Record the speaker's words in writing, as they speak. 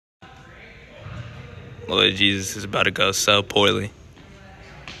Lord Jesus is about to go so poorly.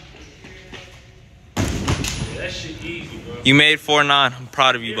 Yeah, that shit easy, bro. You made 4-9. I'm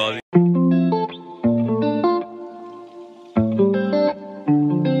proud of you, Bobby.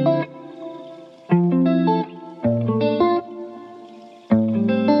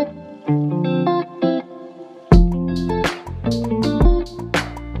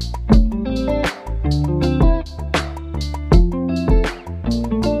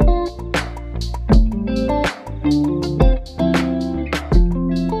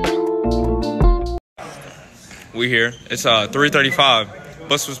 We here. It's 3:35.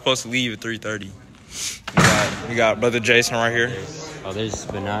 Bus was supposed to leave at 3:30. We got brother Jason right here. Oh, there's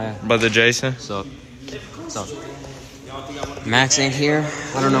Benaya. Brother Jason. So Max ain't here.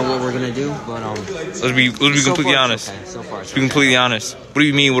 I don't know what we're gonna do, but Let's be completely honest. Okay. So far, Let's be completely honest. What do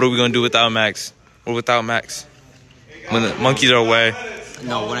you mean? What are we gonna do without Max? Or without Max? When the monkeys are away.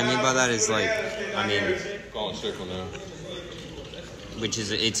 No, what I mean by that is which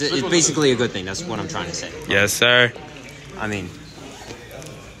is it's basically a good thing. That's what I'm trying to say. Yes, sir. I mean,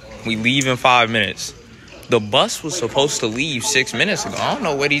 we leave in 5 minutes. The bus was supposed to leave 6 minutes ago. I don't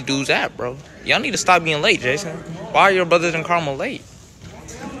know where these dudes at, bro. Y'all need to stop being late, Jason. Why are your brothers in Carmel late?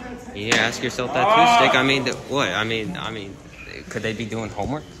 you need to ask yourself that too, Stick. I mean, what? I mean, could they be doing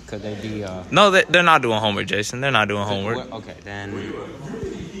homework? Could they be? No, they're not doing homework, Jason. They're not doing homework. Okay, then.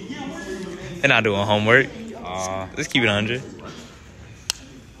 They're not doing homework. Let's keep it 100.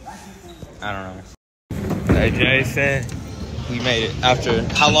 I don't know. Hey, Jason. We made it. After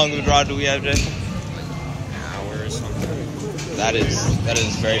how long of a drive do we have, Jason? An hour or something. That is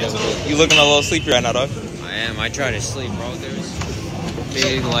very difficult. You looking a little sleepy right now, dog? I am. I try to sleep, bro. There's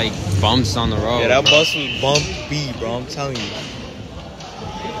big bumps on the road. Yeah, that bus was bumpy, bro. I'm telling you.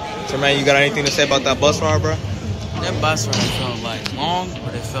 So, man, you got anything to say about that bus ride, bro? That bus ride felt long,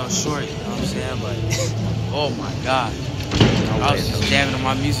 but it felt short. You know what I'm saying? Oh my God. I was just jamming on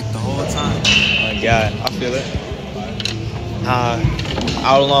my music the whole time. Oh my God, I feel it.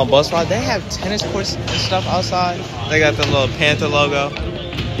 Out along bus ride, they have tennis courts and stuff outside. They got the little Panther logo.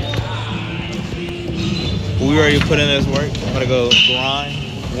 We ready to put in this work. I'm gonna go grind,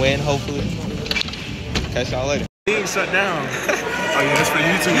 win, hopefully. Catch y'all later. Being shut down. Oh yeah, that's for the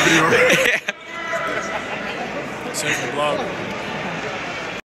YouTube video, right? Search the blog.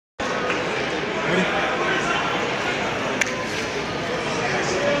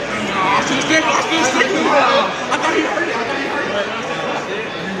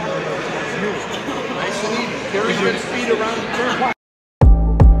 Speed around the turn.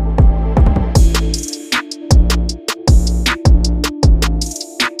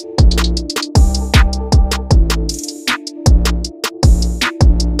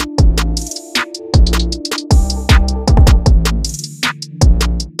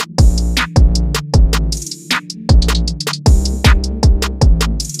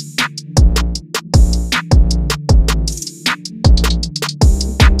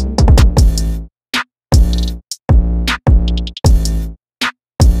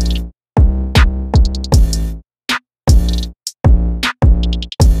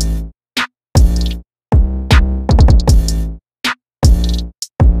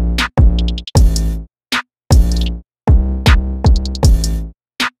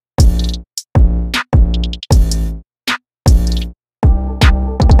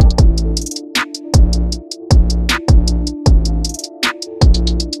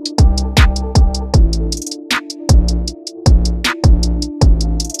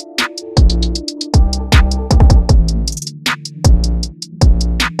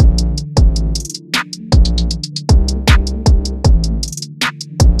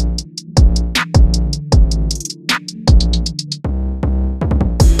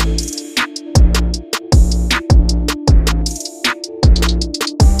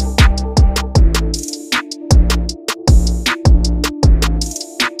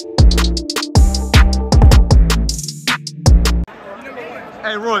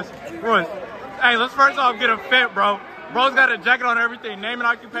 Hey, Royce. Hey, let's first off get a fit, bro. Bro's got a jacket on everything. Name and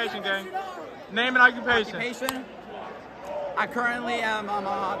occupation, gang. Name and occupation. I currently am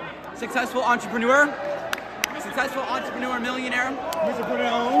a successful entrepreneur, millionaire.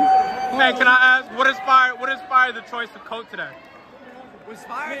 Hey, can I ask, what inspired the choice of coat today? What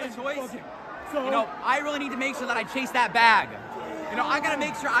inspired the choice? You know, I really need to make sure that I chase that bag. You know, I gotta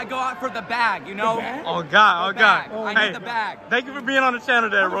make sure I go out for the bag, you know? Oh, God. I need the bag. Thank you for being on the channel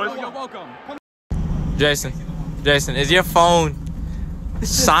there, Royce. You're welcome. Jason, is your phone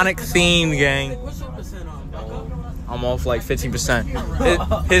Sonic themed, gang? I'm off like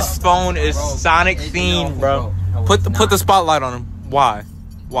 15%. His phone is Sonic themed, bro. Put the spotlight on him. Why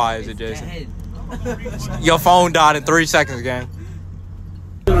is it, Jason? Your phone died in 3 seconds, gang.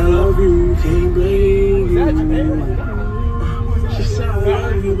 I love you, can't blame you. She said I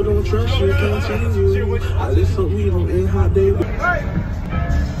love you, but don't trust you, can't change you. I just hope we don't end hot day.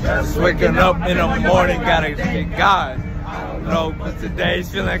 Waking up in the morning, gotta get God. No, but today's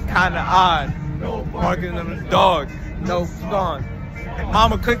feeling kinda odd. Marking on the dog, no fun.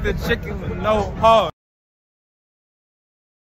 Mama cooked the chicken with no hog.